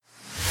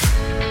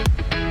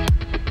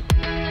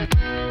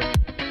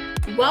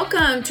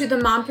Welcome to the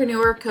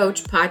Mompreneur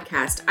Coach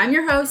podcast. I'm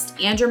your host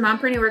and your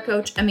mompreneur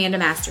coach, Amanda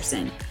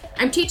Masterson.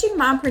 I'm teaching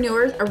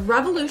mompreneurs a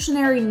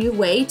revolutionary new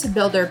way to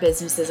build their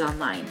businesses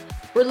online.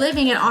 We're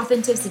living in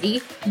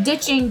authenticity,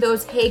 ditching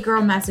those hey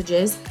girl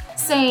messages,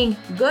 saying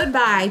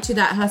goodbye to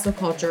that hustle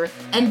culture,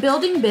 and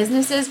building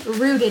businesses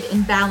rooted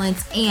in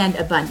balance and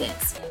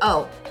abundance.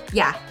 Oh,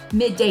 yeah,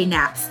 midday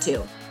naps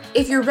too.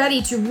 If you're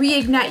ready to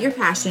reignite your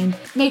passion,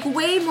 make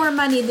way more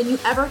money than you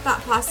ever thought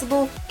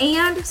possible,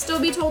 and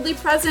still be totally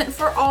present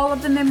for all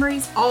of the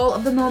memories, all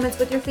of the moments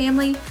with your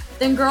family,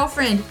 then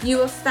girlfriend, you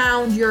have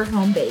found your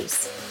home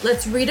base.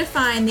 Let's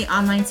redefine the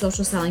online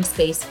social selling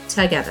space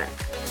together.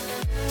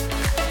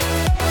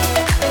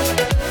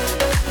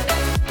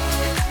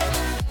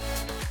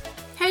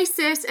 Hey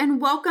sis, and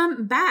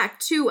welcome back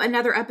to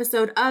another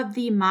episode of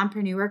the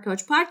Mompreneur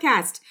Coach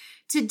podcast.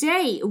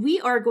 Today, we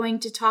are going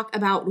to talk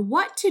about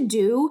what to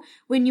do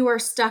when you are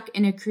stuck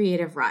in a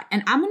creative rut.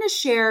 And I'm going to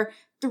share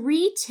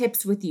 3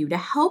 tips with you to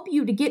help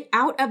you to get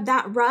out of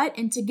that rut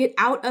and to get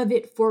out of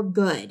it for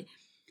good.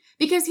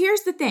 Because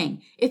here's the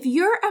thing, if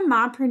you're a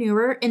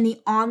mompreneur in the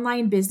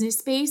online business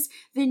space,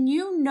 then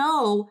you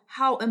know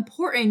how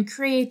important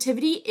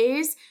creativity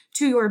is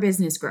to your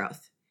business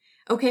growth.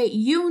 Okay,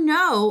 you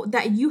know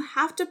that you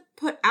have to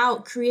put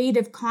out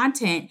creative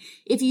content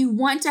if you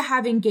want to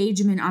have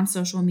engagement on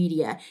social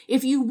media,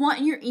 if you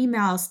want your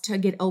emails to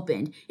get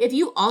opened, if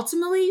you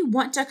ultimately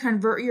want to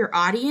convert your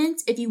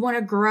audience, if you want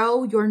to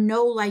grow your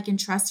know, like, and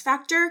trust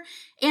factor,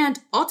 and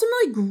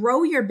ultimately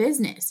grow your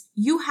business,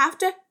 you have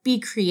to be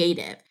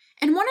creative.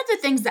 And one of the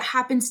things that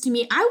happens to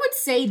me, I would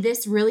say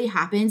this really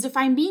happens, if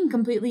I'm being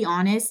completely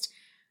honest,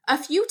 a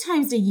few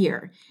times a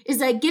year,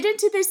 is I get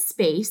into this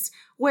space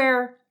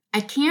where I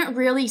can't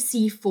really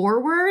see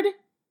forward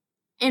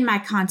in my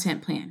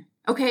content plan.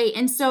 Okay.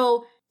 And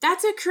so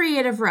that's a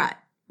creative rut,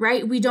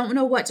 right? We don't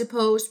know what to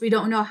post. We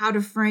don't know how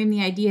to frame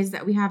the ideas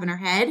that we have in our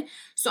head.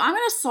 So I'm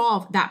going to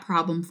solve that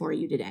problem for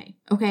you today.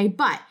 Okay.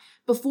 But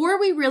before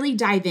we really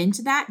dive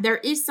into that, there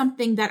is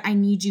something that I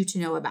need you to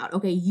know about.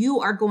 Okay.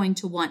 You are going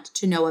to want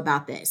to know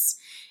about this.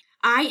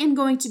 I am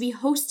going to be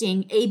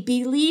hosting a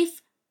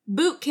Belief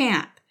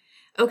Bootcamp.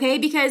 Okay.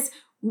 Because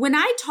when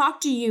I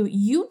talk to you,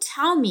 you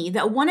tell me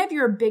that one of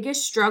your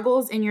biggest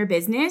struggles in your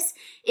business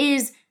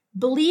is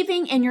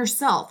believing in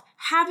yourself,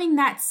 having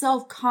that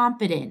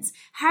self-confidence,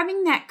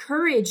 having that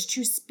courage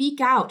to speak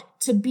out,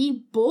 to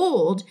be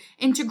bold,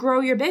 and to grow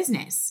your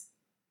business.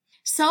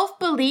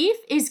 Self-belief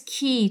is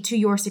key to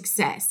your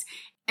success.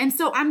 And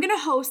so I'm going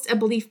to host a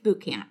Belief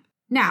Bootcamp.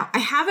 Now, I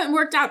haven't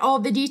worked out all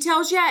the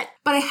details yet,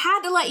 but I had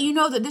to let you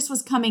know that this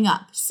was coming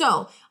up.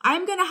 So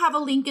I'm going to have a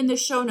link in the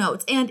show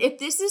notes. And if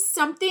this is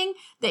something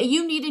that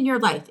you need in your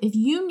life, if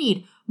you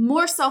need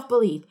more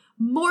self-belief,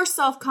 more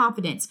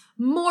self-confidence,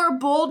 more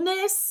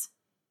boldness,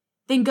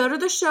 then go to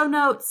the show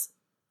notes,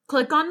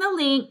 click on the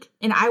link,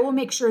 and I will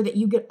make sure that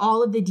you get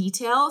all of the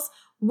details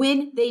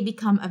when they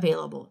become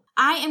available.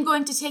 I am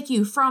going to take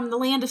you from the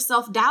land of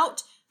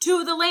self-doubt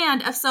to the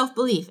land of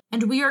self-belief.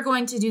 And we are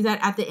going to do that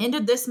at the end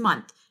of this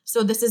month.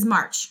 So this is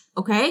March,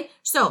 okay?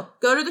 So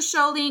go to the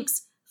show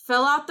links,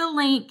 fill out the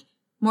link.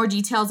 More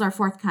details are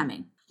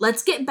forthcoming.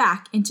 Let's get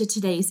back into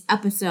today's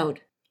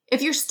episode.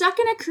 If you're stuck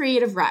in a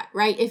creative rut,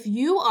 right? If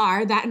you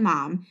are that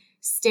mom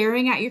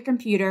staring at your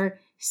computer,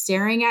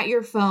 staring at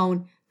your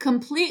phone,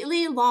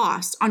 completely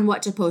lost on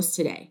what to post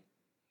today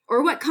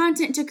or what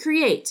content to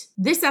create,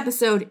 this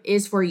episode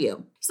is for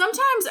you.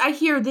 Sometimes I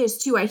hear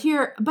this too.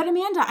 But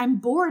Amanda, I'm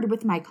bored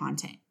with my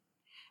content.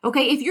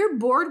 Okay, if you're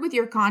bored with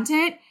your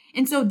content,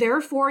 and so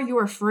therefore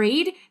you're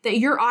afraid that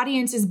your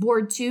audience is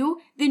bored too,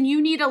 then you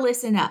need to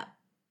listen up.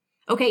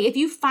 Okay, if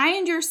you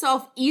find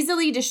yourself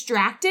easily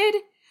distracted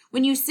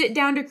when you sit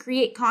down to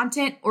create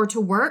content or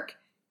to work,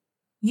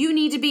 you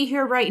need to be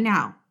here right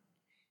now.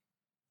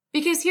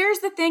 Because here's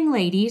the thing,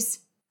 ladies,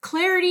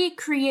 clarity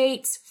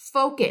creates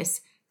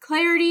focus.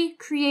 Clarity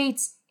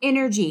creates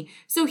energy.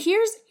 So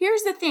here's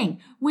the thing.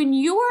 When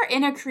you are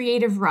in a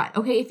creative rut,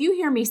 okay, if you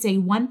hear me say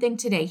one thing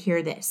today,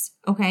 hear this,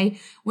 okay?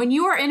 When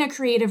you are in a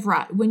creative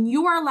rut, when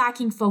you are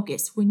lacking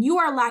focus, when you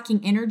are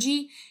lacking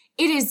energy,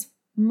 it is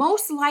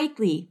most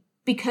likely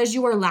because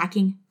you are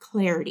lacking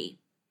clarity.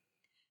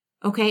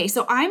 Okay,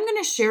 so I'm going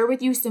to share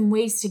with you some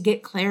ways to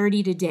get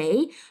clarity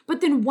today,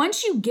 but then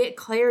once you get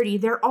clarity,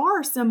 there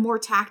are some more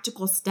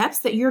tactical steps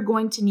that you're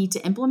going to need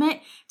to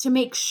implement to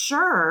make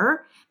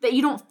sure that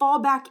you don't fall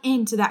back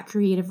into that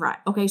creative rut.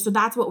 Okay, so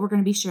that's what we're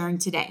going to be sharing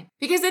today.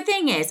 Because the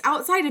thing is,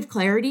 outside of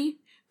clarity,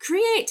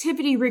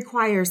 creativity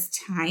requires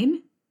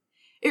time.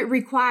 It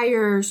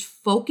requires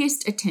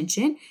focused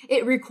attention.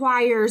 It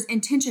requires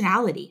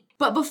intentionality.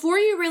 But before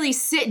you really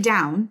sit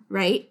down,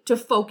 right, to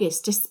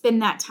focus, to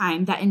spend that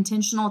time, that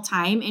intentional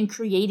time in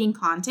creating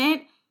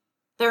content,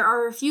 there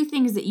are a few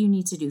things that you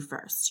need to do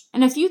first.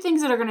 And a few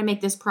things that are going to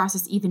make this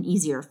process even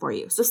easier for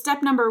you. So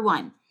step number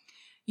 1.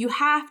 You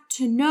have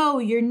to know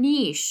your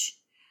niche,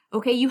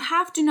 okay? You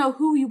have to know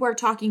who you are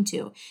talking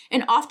to.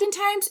 And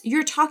oftentimes,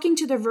 you're talking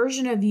to the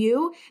version of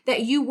you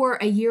that you were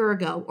a year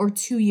ago or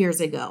 2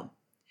 years ago.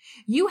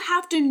 You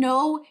have to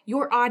know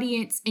your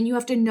audience and you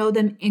have to know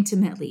them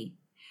intimately.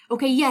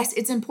 Okay, yes,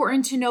 it's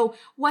important to know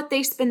what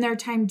they spend their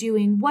time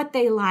doing, what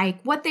they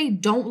like, what they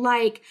don't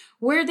like,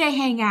 where they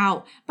hang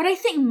out. But I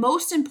think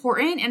most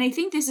important, and I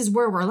think this is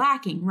where we're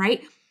lacking,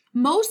 right?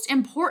 Most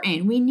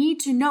important, we need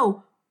to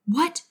know,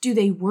 what do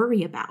they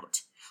worry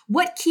about?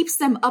 What keeps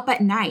them up at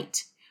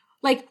night?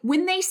 Like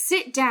when they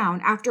sit down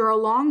after a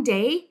long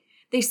day,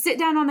 they sit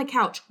down on the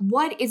couch.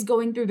 What is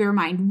going through their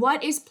mind?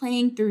 What is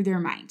playing through their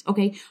mind?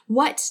 Okay,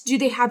 what do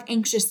they have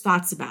anxious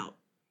thoughts about?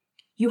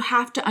 You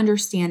have to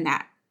understand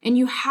that. And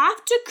you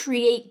have to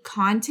create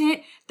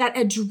content that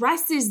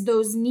addresses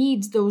those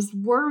needs, those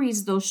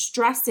worries, those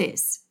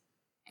stresses.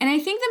 And I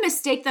think the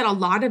mistake that a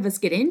lot of us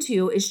get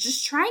into is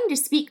just trying to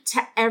speak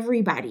to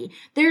everybody.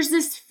 There's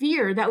this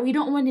fear that we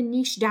don't want to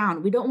niche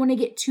down. We don't want to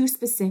get too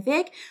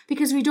specific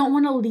because we don't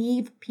want to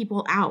leave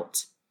people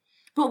out.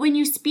 But when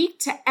you speak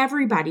to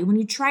everybody, when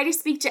you try to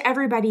speak to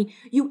everybody,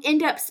 you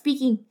end up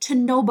speaking to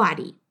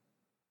nobody.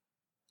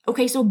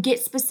 Okay, so get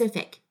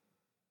specific.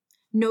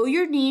 Know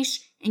your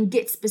niche and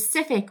get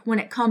specific when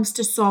it comes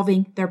to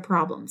solving their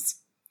problems.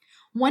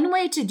 One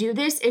way to do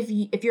this,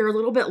 if you're a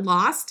little bit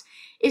lost,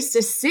 is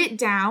to sit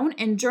down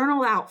and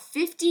journal out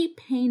 50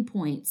 pain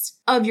points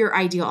of your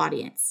ideal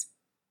audience.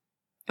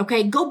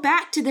 Okay, go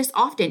back to this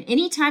often.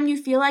 Anytime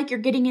you feel like you're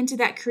getting into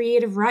that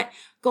creative rut,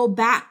 go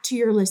back to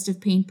your list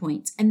of pain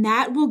points, and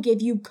that will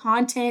give you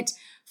content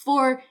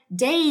for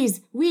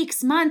days,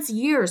 weeks, months,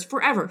 years,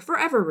 forever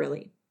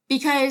really.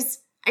 Because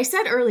I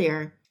said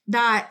earlier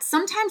that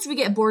sometimes we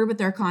get bored with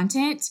their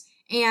content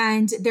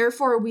and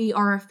therefore we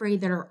are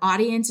afraid that our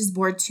audience is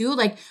bored too.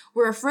 Like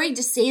we're afraid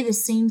to say the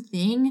same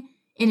thing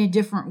in a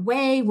different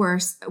way.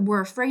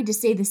 We're afraid to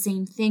say the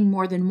same thing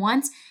more than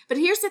once. But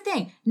here's the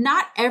thing,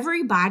 not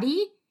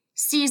everybody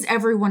sees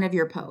every one of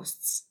your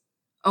posts.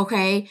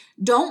 Okay?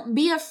 Don't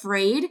be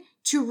afraid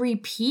to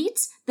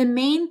repeat the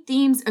main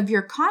themes of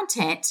your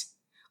content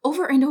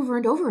over and over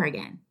and over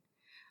again.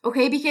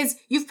 Okay, because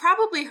you've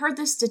probably heard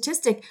this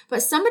statistic,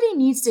 but somebody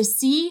needs to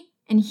see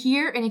and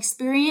hear and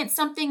experience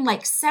something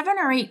like 7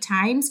 or 8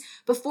 times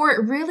before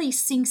it really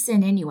sinks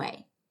in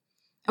anyway.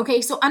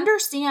 Okay, so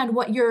understand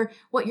what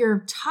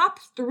your top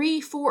 3,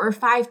 4, or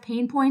 5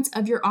 pain points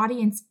of your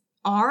audience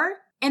are,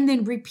 and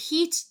then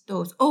repeat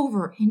those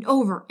over and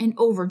over and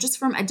over, just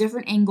from a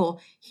different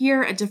angle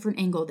here, a different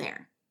angle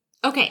there.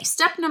 Okay,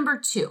 step number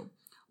 2.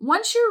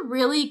 Once you're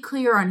really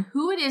clear on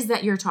who it is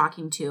that you're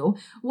talking to,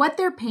 what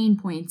their pain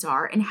points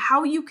are, and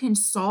how you can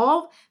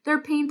solve their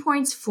pain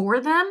points for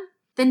them,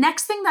 the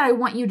next thing that I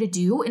want you to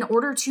do in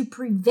order to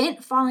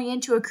prevent falling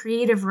into a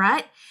creative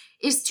rut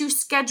is to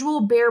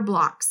schedule bear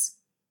blocks.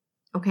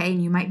 Okay,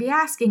 and you might be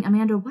asking,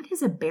 Amanda, what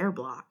is a bear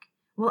block?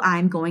 Well,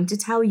 I'm going to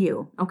tell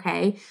you,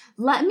 okay?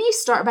 Let me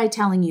start by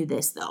telling you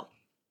this, though.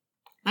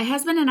 My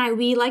husband and I,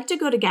 we like to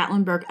go to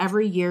Gatlinburg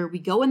every year. We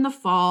go in the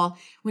fall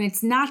when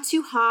it's not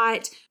too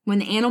hot, when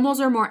the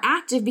animals are more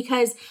active,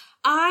 because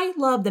I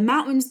love the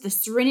mountains, the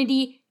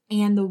serenity,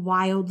 and the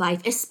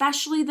wildlife,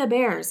 especially the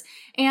bears.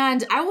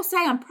 And I will say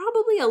I'm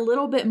probably a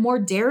little bit more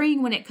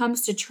daring when it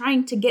comes to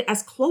trying to get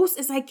as close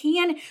as I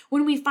can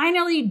when we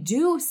finally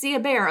do see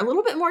a bear, a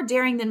little bit more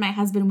daring than my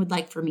husband would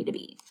like for me to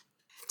be.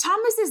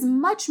 Thomas is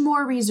much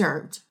more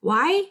reserved.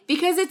 Why?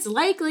 Because it's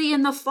likely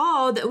in the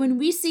fall that when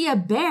we see a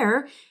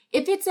bear,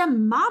 if it's a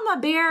mama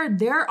bear,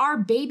 there are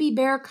baby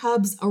bear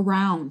cubs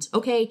around,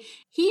 okay?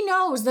 He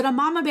knows that a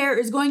mama bear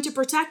is going to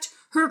protect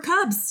her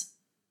cubs.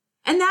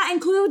 And that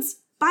includes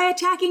by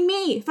attacking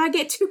me if I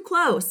get too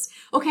close,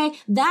 okay?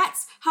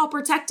 That's how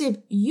protective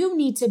you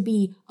need to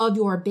be of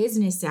your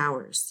business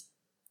hours,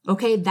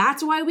 okay?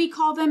 That's why we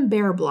call them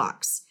bear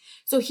blocks.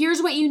 So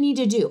here's what you need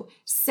to do.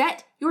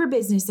 Set your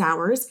business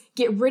hours,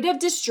 get rid of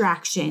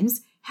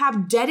distractions,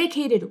 have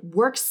dedicated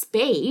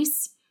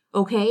workspace,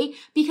 okay?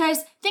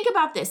 Because think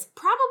about this.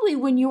 Probably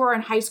when you were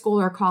in high school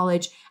or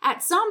college,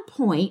 at some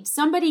point,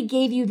 somebody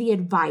gave you the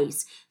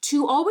advice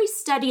to always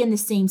study in the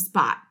same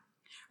spot,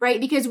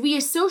 right? Because we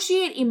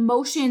associate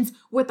emotions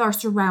with our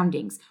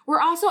surroundings.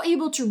 We're also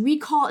able to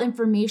recall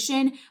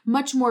information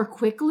much more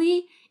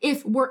quickly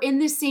if we're in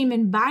the same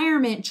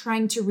environment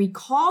trying to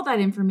recall that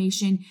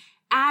information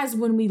as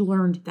when we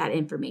learned that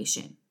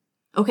information.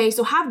 Okay,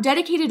 so have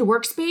dedicated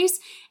workspace,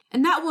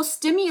 and that will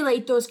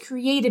stimulate those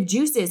creative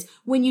juices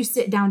when you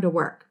sit down to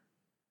work.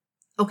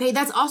 Okay,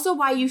 that's also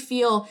why you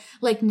feel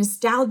like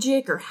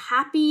nostalgic or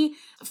happy.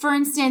 For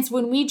instance,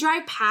 when we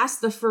drive past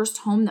the first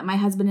home that my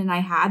husband and I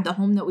had, the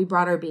home that we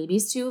brought our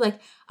babies to, like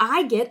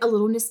I get a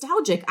little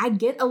nostalgic. I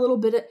get a little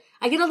bit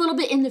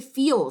in the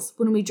feels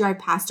when we drive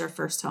past our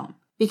first home,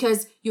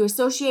 because you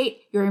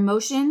associate your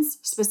emotions,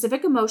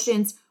 specific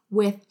emotions,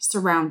 with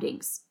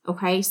surroundings.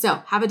 Okay,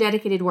 so have a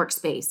dedicated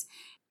workspace.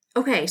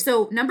 Okay,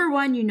 so number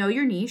 1, you know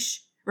your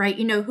niche, right?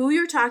 You know who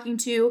you're talking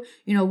to,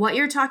 you know what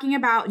you're talking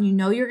about, and you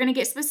know you're going to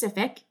get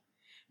specific.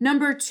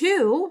 Number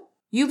 2,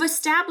 you've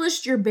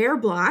established your bear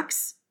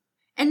blocks.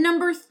 And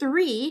number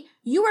 3,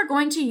 you are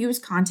going to use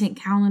content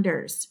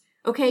calendars.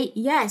 Okay,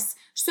 yes.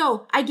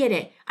 So I get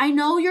it. I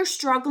know you're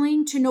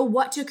struggling to know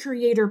what to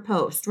create or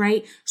post,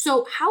 right?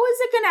 So how is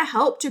it going to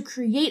help to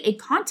create a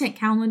content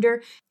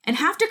calendar and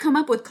have to come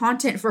up with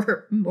content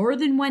for more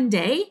than one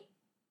day?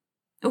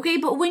 Okay,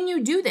 but when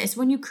you do this,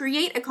 when you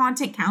create a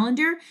content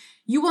calendar,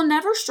 you will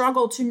never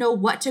struggle to know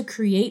what to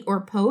create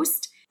or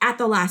post at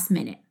the last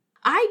minute.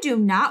 I do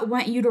not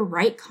want you to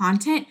write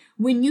content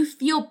when you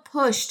feel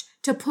pushed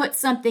to put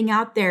something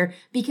out there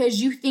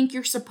because you think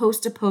you're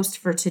supposed to post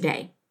for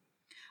today.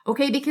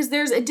 Okay, because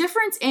there's a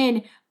difference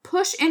in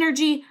push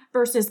energy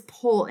versus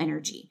pull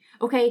energy.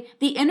 Okay,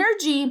 the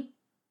energy,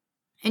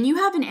 and you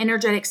have an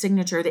energetic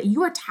signature that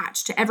you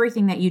attach to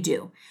everything that you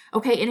do.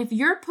 Okay, and if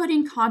you're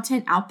putting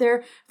content out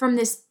there from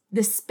this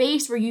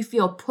space where you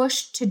feel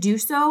pushed to do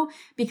so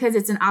because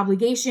it's an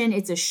obligation,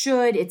 it's a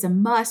should, it's a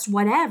must,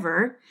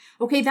 whatever,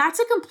 okay, that's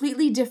a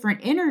completely different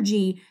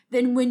energy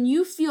than when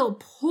you feel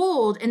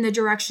pulled in the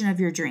direction of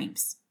your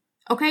dreams.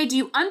 Okay, do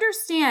you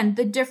understand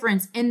the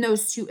difference in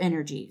those two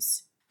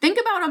energies? Think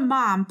about a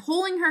mom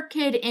pulling her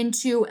kid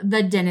into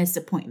the dentist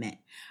appointment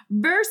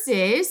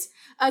versus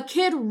a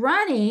kid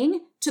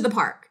running to the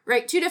park,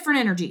 right? Two different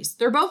energies.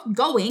 They're both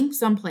going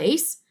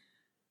someplace,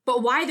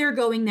 but why they're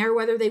going there,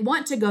 whether they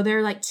want to go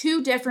there, like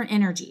two different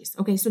energies.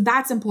 Okay, so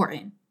that's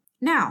important.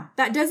 Now,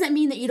 that doesn't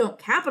mean that you don't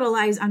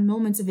capitalize on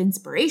moments of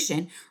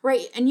inspiration,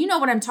 right? And you know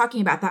what I'm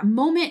talking about, that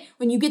moment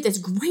when you get this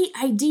great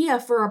idea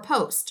for a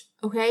post.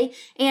 Okay.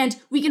 And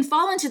we can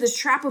fall into this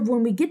trap of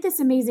when we get this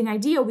amazing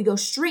idea, we go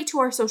straight to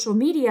our social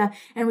media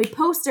and we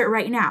post it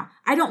right now.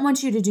 I don't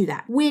want you to do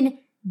that. When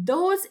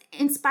those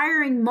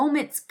inspiring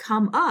moments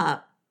come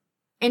up,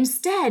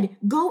 instead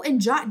go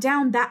and jot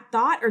down that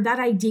thought or that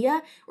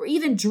idea, or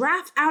even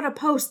draft out a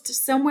post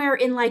somewhere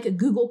in like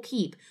Google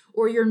Keep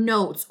or your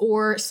notes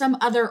or some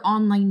other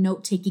online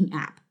note-taking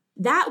app.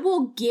 That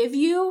will give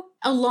you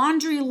a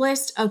laundry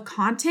list of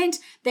content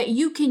that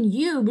you can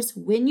use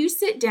when you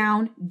sit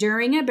down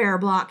during a bear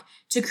block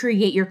to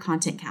create your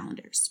content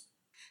calendars.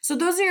 So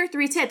those are your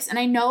 3 tips. And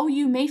I know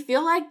you may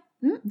feel like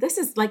this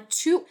is like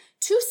too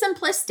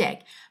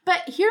simplistic,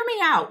 but hear me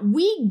out.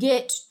 We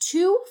get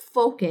too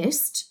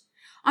focused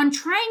on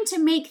trying to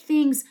make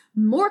things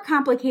more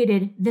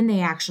complicated than they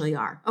actually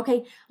are.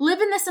 Okay, live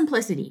in the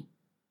simplicity.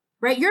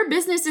 Right? Your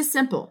business is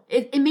simple.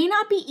 It may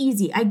not be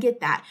easy. I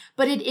get that,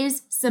 but it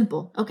is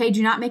simple. Okay.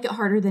 Do not make it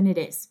harder than it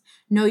is.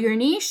 Know your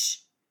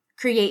niche,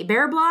 create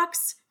bear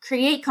blocks,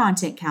 create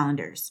content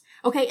calendars.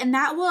 Okay. And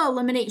that will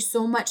eliminate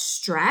so much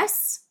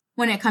stress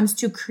when it comes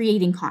to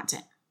creating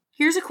content.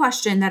 Here's a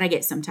question that I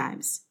get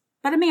sometimes.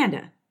 But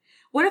Amanda,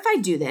 what if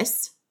I do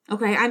this?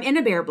 Okay. I'm in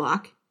a bear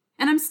block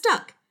and I'm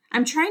stuck.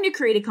 I'm trying to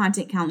create a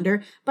content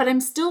calendar, but I'm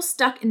still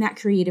stuck in that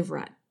creative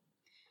rut.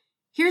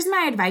 Here's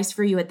my advice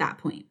for you at that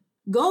point.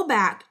 Go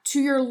back to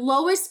your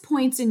lowest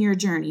points in your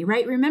journey,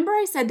 right? Remember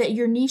I said that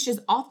your niche is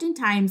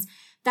oftentimes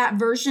that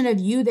version of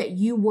you that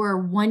you were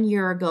 1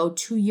 year ago,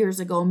 2 years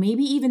ago,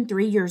 maybe even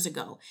 3 years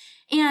ago.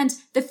 And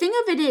the thing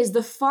of it is,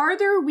 the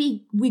farther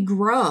we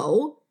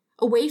grow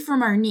away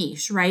from our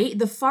niche, right?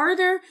 The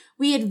farther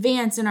we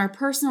advance in our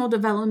personal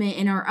development,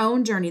 in our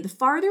own journey, the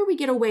farther we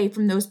get away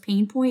from those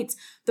pain points,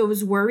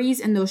 those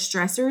worries, and those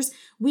stressors,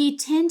 we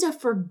tend to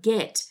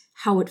forget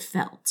how it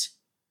felt.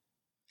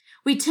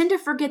 We tend to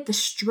forget the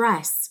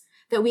stress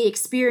that we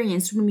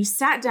experienced when we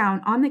sat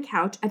down on the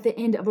couch at the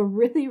end of a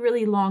really,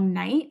 really long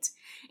night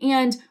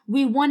and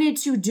we wanted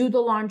to do the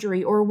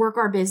laundry or work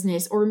our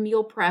business or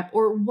meal prep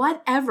or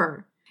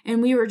whatever.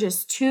 And we were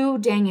just too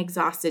dang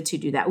exhausted to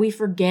do that. We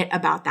forget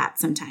about that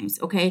sometimes,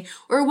 okay?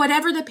 Or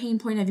whatever the pain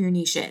point of your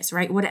niche is,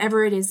 right?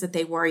 Whatever it is that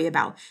they worry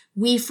about,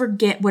 we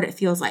forget what it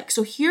feels like.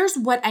 So here's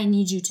what I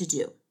need you to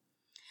do.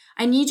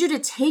 I need you to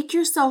take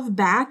yourself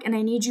back and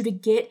I need you to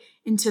get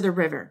into the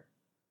river.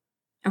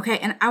 Okay,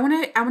 and I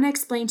want to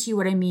explain to you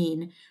what I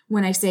mean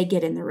when I say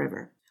get in the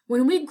river.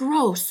 When we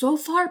grow so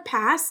far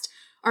past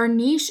our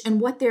niche and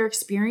what they're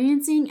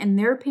experiencing and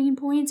their pain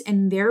points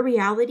and their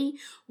reality,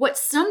 what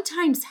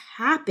sometimes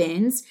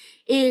happens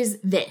is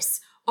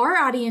this. Our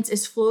audience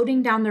is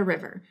floating down the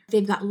river.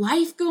 They've got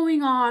life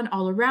going on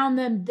all around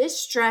them, this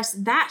stress,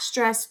 that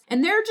stress,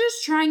 and they're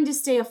just trying to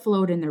stay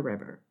afloat in the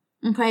river.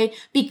 Okay,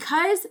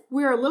 because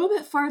we're a little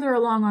bit farther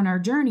along on our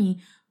journey,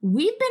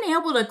 we've been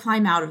able to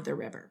climb out of the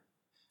river.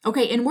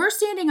 Okay, and we're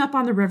standing up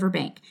on the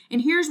riverbank,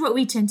 and here's what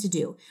we tend to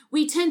do.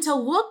 We tend to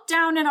look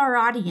down at our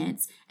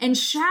audience and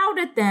shout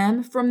at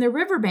them from the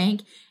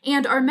riverbank,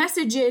 and our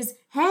message is,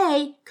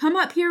 hey, come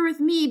up here with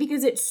me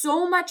because it's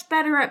so much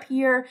better up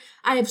here.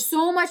 I have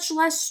so much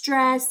less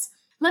stress.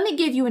 Let me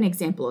give you an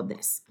example of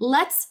this.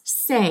 Let's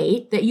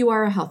say that you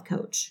are a health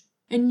coach,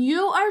 and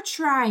you are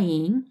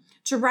trying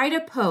to write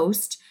a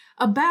post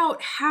about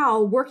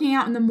how working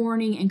out in the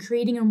morning and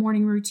creating a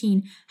morning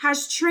routine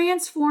has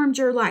transformed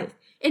your life.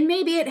 And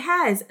maybe it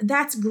has.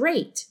 That's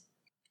great.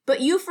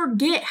 But you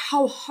forget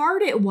how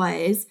hard it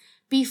was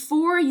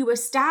before you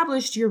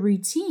established your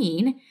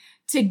routine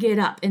to get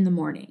up in the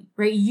morning,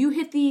 right? You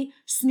hit the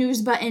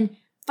snooze button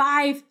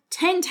 5,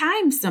 10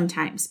 times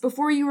sometimes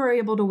before you were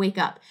able to wake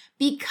up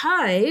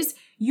because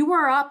you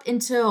were up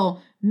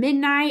until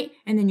midnight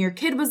and then your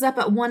kid was up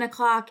at 1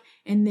 o'clock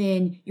and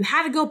then you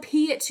had to go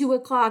pee at 2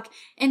 o'clock.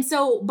 And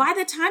so by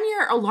the time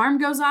your alarm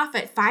goes off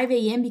at 5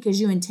 a.m.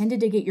 because you intended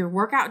to get your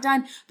workout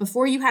done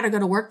before you had to go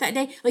to work that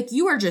day, like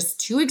you are just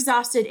too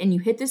exhausted and you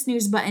hit the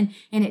snooze button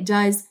and it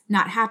does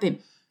not happen.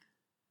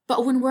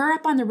 But when we're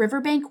up on the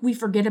riverbank, we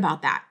forget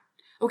about that.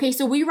 Okay,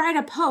 so we write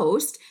a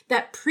post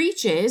that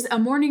preaches a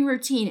morning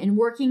routine and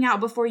working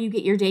out before you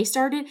get your day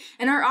started,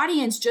 and our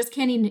audience just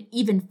can't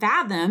even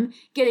fathom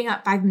getting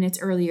up 5 minutes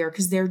earlier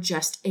because they're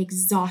just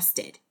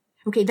exhausted.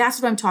 Okay,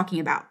 that's what I'm talking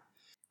about.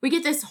 We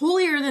get this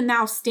holier than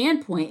thou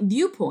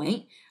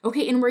viewpoint,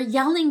 okay, and we're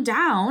yelling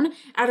down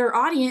at our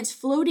audience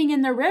floating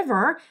in the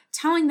river,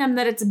 telling them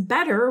that it's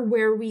better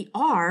where we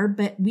are,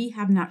 but we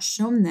have not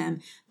shown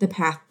them the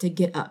path to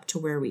get up to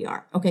where we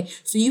are. Okay,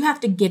 so you have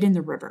to get in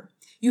the river.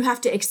 You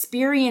have to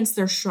experience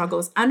their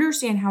struggles,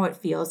 understand how it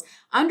feels,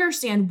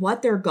 understand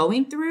what they're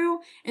going through,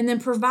 and then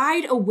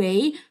provide a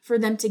way for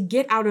them to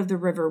get out of the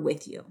river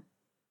with you.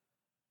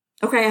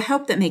 Okay, I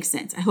hope that makes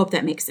sense.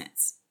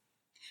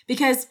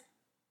 Because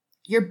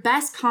your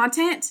best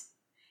content,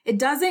 it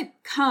doesn't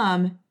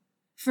come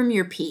from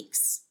your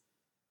peaks.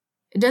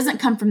 It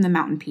doesn't come from the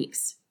mountain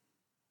peaks.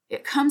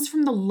 It comes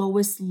from the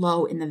lowest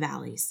low in the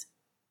valleys.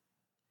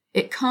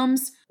 It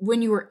comes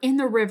when you are in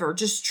the river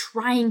just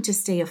trying to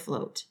stay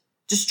afloat.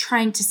 Just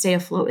trying to stay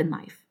afloat in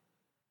life.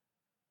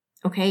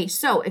 Okay,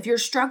 so if you're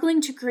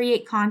struggling to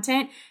create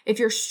content, if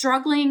you're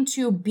struggling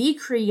to be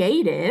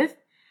creative,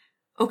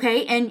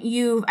 okay, and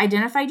you've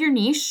identified your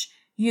niche,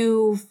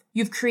 you've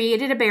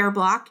created a bear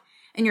block,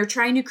 and you're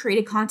trying to create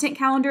a content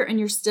calendar and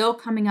you're still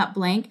coming up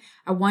blank,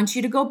 I want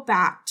you to go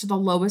back to the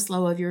lowest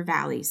low of your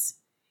valleys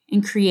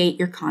and create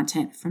your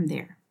content from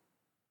there.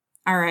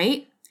 All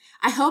right?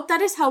 I hope that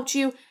has helped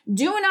you.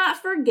 Do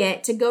not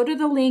forget to go to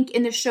the link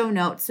in the show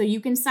notes so you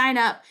can sign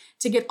up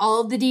to get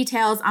all of the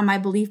details on my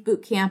Belief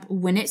Bootcamp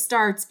when it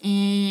starts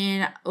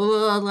in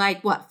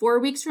 4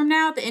 weeks from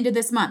now at the end of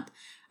this month.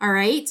 All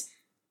right.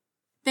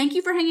 Thank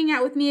you for hanging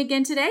out with me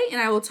again today,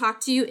 and I will talk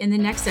to you in the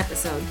next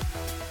episode.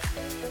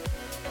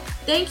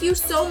 Thank you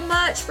so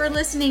much for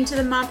listening to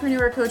the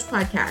Mompreneur Coach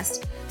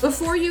podcast.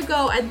 Before you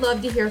go, I'd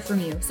love to hear from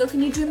you. So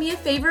can you do me a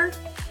favor?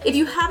 If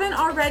you haven't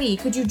already,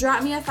 could you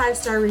drop me a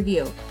 5-star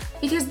review?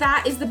 Because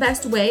that is the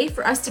best way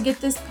for us to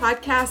get this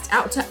podcast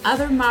out to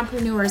other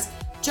mompreneurs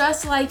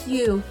just like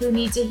you who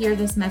need to hear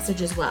this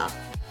message as well.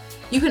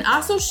 You can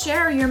also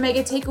share your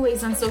mega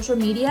takeaways on social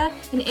media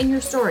and in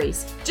your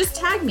stories. Just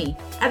tag me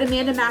at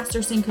Amanda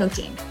Masterson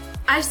Coaching.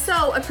 I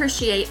so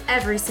appreciate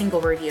every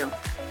single review.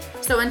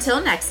 So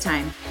until next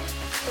time.